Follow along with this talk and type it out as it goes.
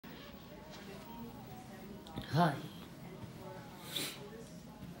Hi.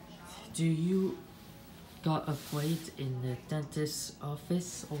 Do you got afraid in the dentist's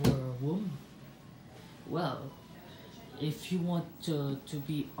office or room? Well, if you want to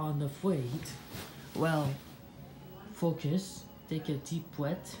be unafraid, well, focus, take a deep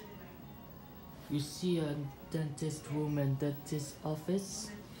breath. You see a dentist room and dentist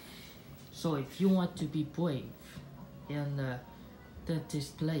office. So if you want to be brave in a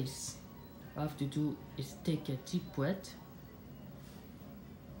dentist place, all you have to do is take a deep breath.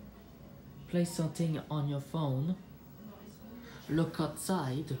 Play something on your phone. Look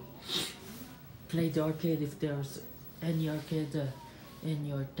outside. Play the arcade if there's any arcade in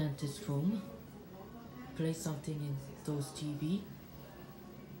your dentist room. Play something in those TV.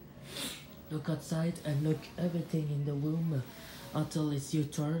 Look outside and look everything in the room until it's your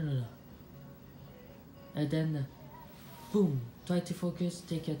turn. And then, boom, try to focus,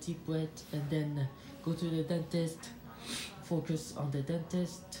 take a deep breath, and then go to the dentist. Focus on the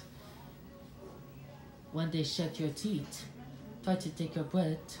dentist. When they check your teeth, try to take a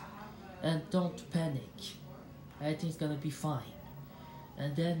breath and don't panic. Everything's gonna be fine.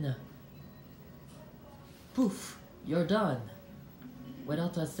 And then, poof, you're done.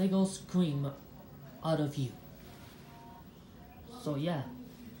 Without a single scream out of you. So yeah,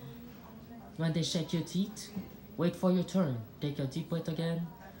 when they check your teeth, wait for your turn. Take a deep breath again.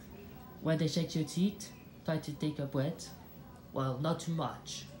 When they check your teeth, try to take a breath. Well, not too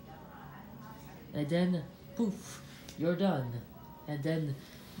much. And then, poof, you're done. And then,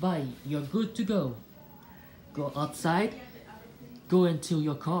 bye, you're good to go. Go outside, go into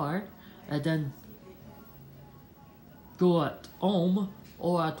your car, and then go at home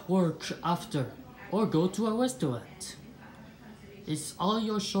or at work after, or go to a restaurant. It's all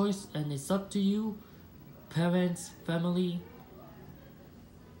your choice and it's up to you, parents, family,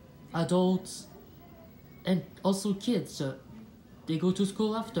 adults, and also kids. They go to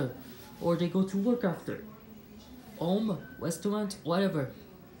school after, or they go to work after. Home, restaurant, whatever.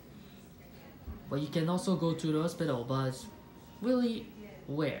 But you can also go to the hospital, but really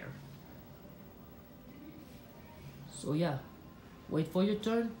where? So yeah, wait for your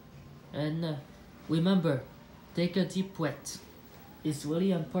turn, and remember, take a deep breath. It's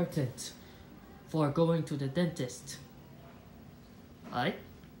really important for going to the dentist. Alright?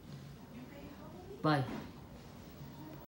 Bye.